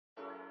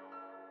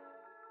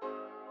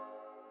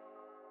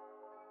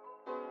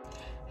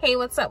Hey,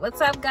 what's up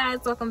guys?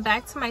 Welcome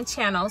back to my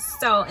channel.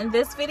 So in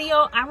this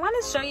video I want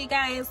to show you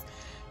guys,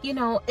 you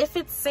know, if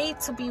it's safe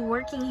to be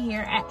working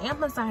here at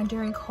Amazon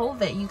during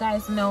COVID. You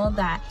guys know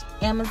that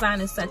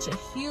Amazon is such a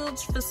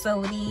huge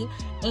facility,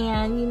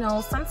 and you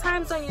know,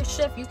 sometimes on your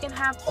shift you can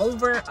have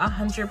over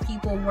 100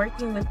 people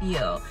working with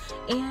you.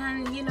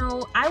 And you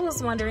know, I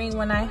was wondering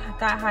when I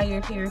got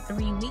hired here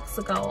 3 weeks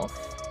ago,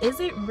 is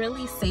it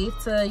really safe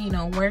to, you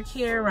know, work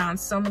here around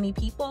so many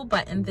people?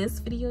 But in this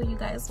video you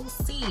guys will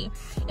see.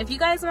 If you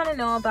guys want to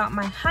know about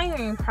my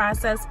hiring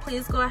process,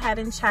 please go ahead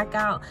and check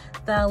out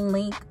the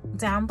link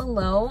down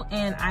below,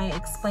 and I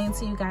explain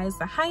to you guys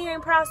the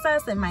hiring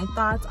process and my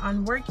thoughts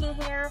on working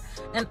here.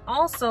 And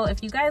also,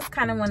 if you guys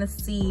kind of want to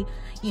see,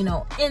 you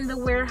know, in the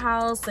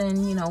warehouse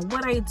and you know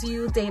what I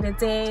do day to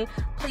day,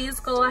 please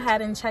go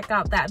ahead and check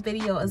out that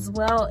video as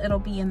well. It'll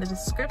be in the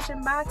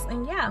description box.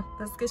 And yeah,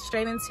 let's get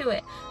straight into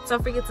it.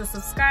 Don't forget to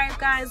subscribe,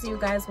 guys. You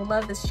guys will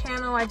love this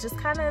channel. I just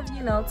kind of,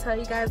 you know, tell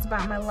you guys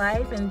about my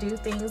life and do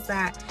things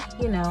that,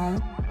 you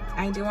know,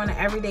 I do on an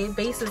everyday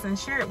basis and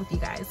share it with you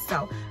guys.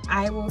 So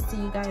I will see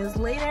you guys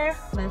later.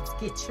 Let's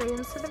get straight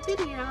into the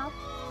video.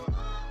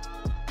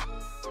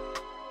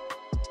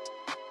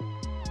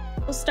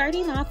 Well,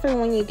 starting off, for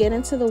when you get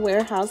into the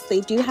warehouse, they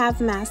do have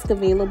masks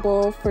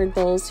available for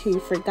those who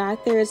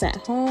forgot theirs at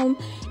home.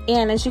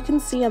 And as you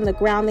can see on the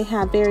ground, they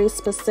have very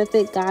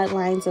specific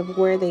guidelines of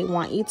where they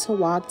want you to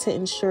walk to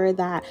ensure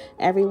that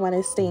everyone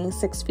is staying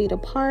 6 feet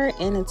apart,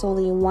 and it's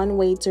only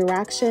one-way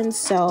direction.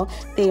 So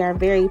they are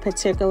very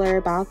particular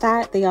about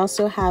that. They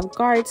also have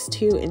guards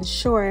to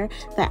ensure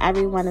that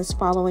everyone is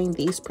following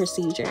these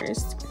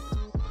procedures.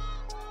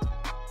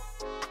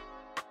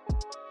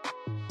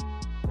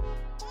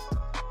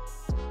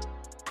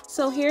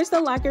 So here's the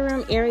locker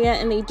room area,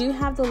 and they do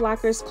have the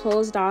lockers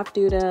closed off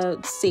due to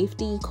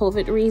safety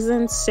COVID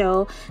reasons.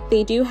 So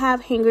they do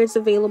have hangers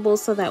available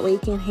so that way you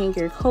can hang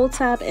your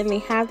coats up, and they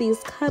have these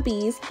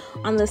cubbies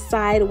on the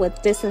side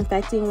with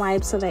disinfecting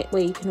wipes so that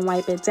way you can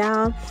wipe it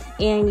down.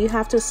 And you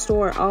have to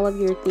store all of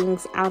your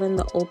things out in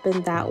the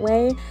open that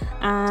way.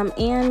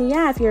 And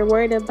yeah, if you're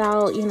worried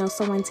about, you know,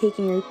 someone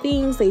taking your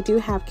things, they do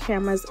have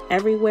cameras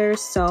everywhere,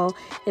 so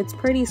it's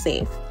pretty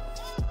safe.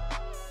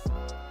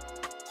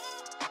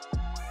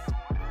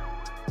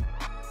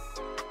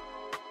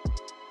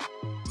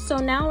 So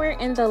now we're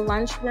in the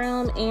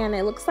lunchroom, and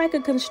it looks like a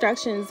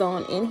construction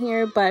zone in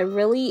here, but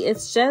really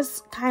it's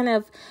just kind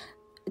of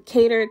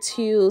catered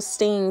to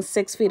staying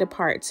 6 feet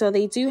apart. So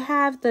they do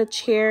have the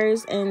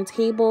chairs and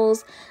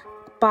tables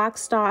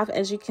boxed off,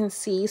 as you can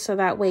see, so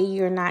that way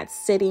you're not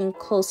sitting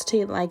close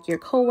to like your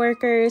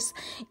coworkers.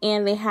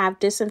 And they have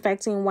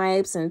disinfecting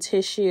wipes and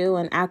tissue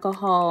and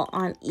alcohol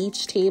on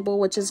each table,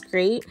 which is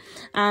great.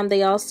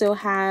 They also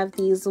have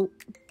these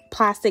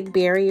plastic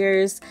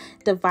barriers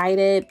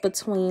divided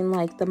between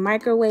like the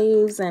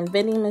microwaves and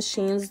vending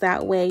machines.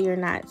 That way you're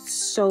not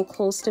so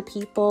close to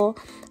people.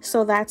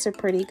 So that's a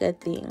pretty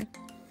good thing.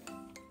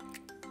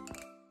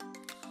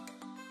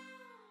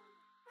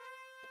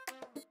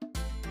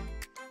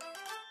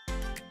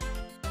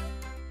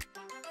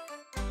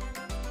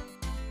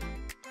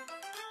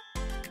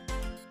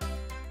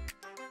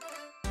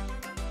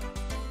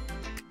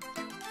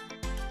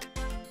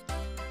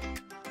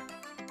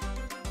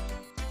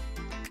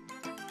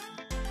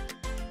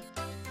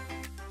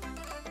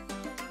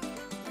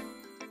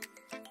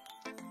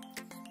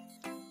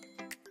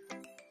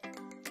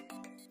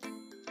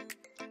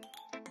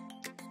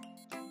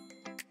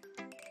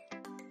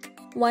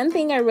 One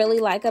thing I really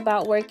like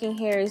about working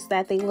here is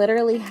that they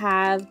literally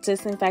have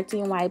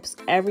disinfecting wipes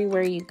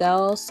everywhere you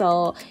go,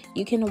 so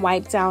you can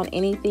wipe down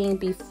anything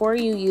before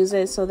you use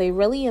it. So they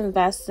really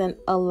invest in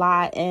a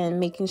lot in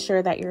making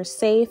sure that you're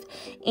safe.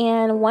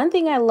 And one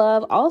thing I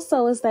love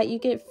also is that you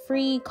get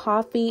free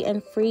coffee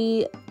and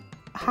free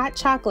hot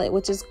chocolate,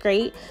 which is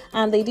great.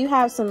 They do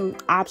have some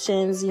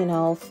options, you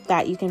know,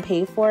 that you can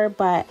pay for,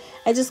 but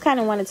I just kind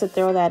of wanted to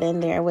throw that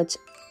in there, which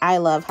I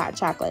love hot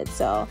chocolate,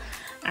 so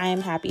I am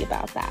happy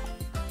about that.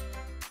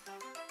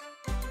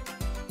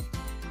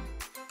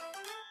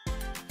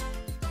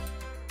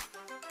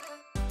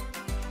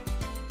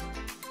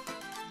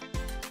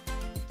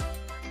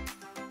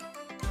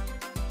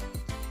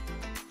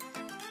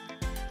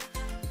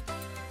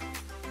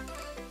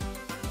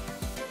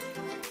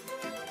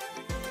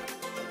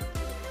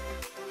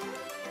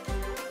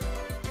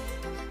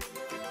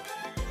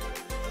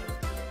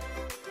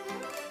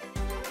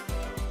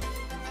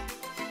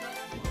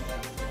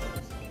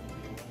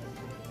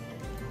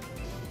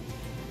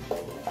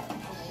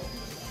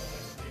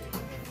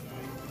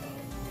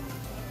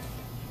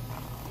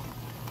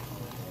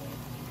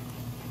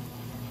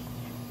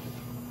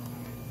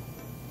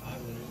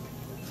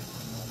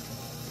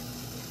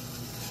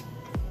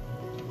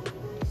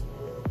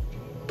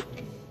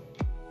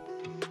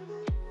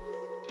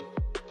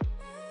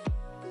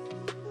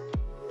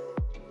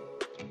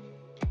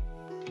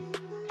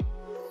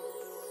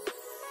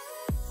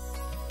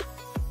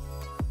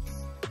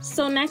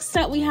 So next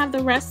up we have the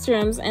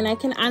restrooms, and I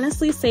can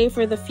honestly say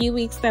for the few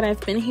weeks that I've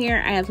been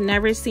here, I have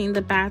never seen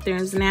the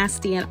bathrooms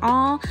nasty at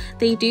all.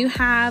 They do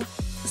have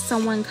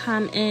someone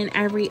come in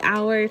every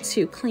hour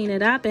to clean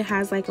it up. It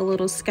has like a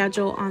little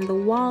schedule on the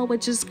wall,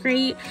 which is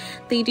great.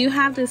 They do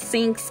have the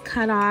sinks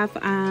cut off.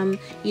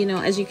 You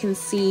know, as you can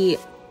see,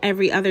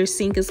 every other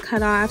sink is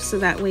cut off, so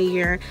that way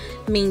you're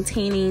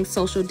maintaining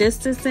social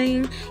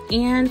distancing.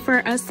 And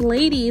for us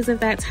ladies,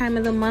 if that time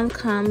of the month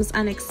comes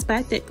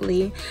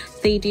unexpectedly,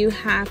 they do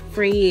have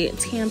free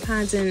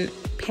tampons and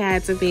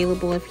pads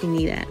available if you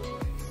need it.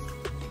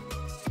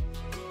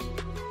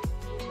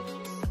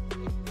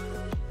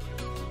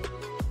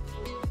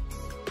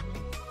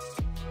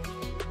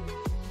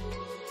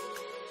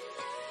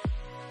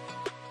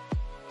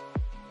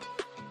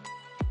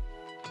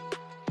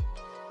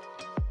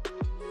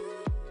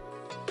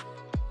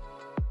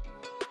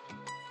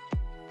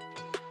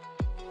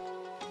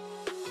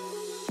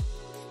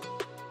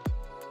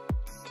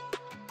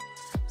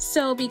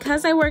 So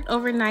because I worked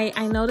overnight,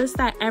 I noticed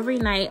that every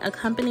night a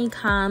company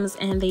comes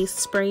and they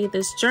spray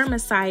this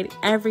germicide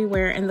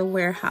everywhere in the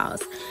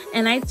warehouse.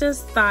 And I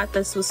just thought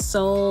this was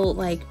so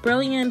like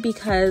brilliant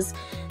because,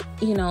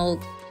 you know,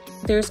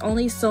 there's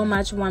only so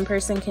much one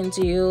person can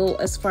do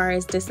as far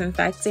as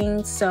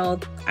disinfecting. So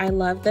I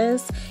love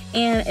this.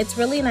 And it's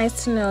really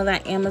nice to know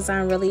that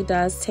Amazon really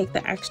does take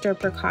the extra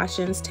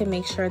precautions to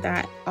make sure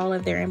that all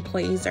of their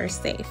employees are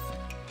safe.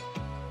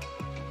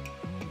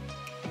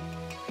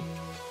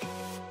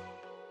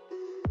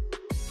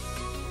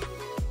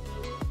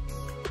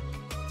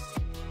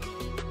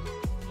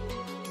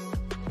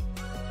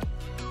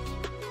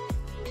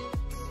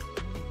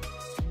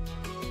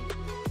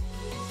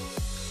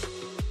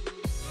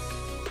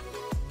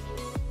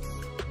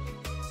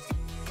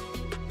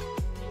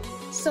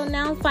 So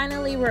now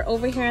finally we're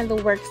over here in the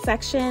work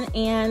section,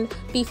 and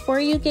before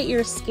you get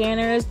your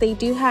scanners, they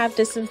do have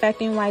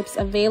disinfecting wipes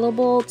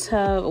available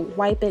to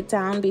wipe it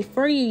down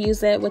before you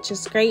use it, which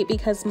is great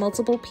because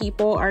multiple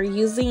people are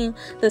using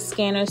the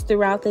scanners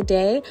throughout the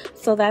day,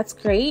 so that's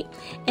great.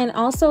 And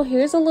also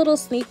here's a little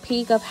sneak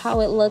peek of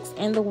how it looks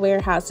in the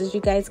warehouse. As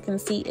you guys can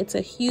see, it's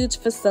a huge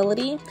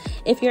facility.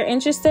 If you're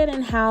interested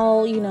in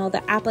how, you know,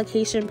 the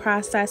application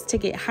process to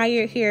get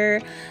hired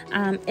here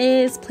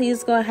is,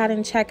 please go ahead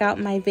and check out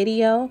my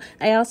video.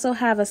 I also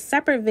have a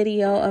separate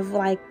video of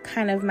like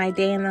kind of my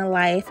day in the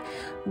life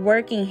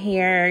working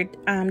here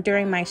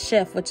during my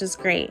shift, which is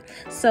great.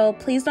 So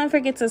please don't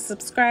forget to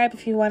subscribe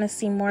if you want to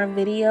see more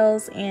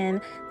videos,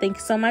 and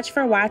thanks so much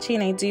for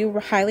watching. I do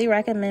highly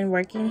recommend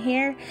working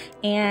here,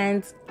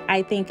 and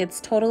I think it's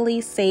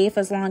totally safe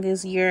as long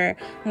as you're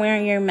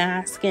wearing your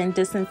mask and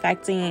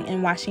disinfecting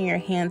and washing your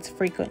hands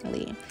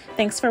frequently.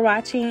 Thanks for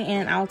watching,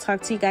 and I'll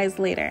talk to you guys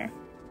later.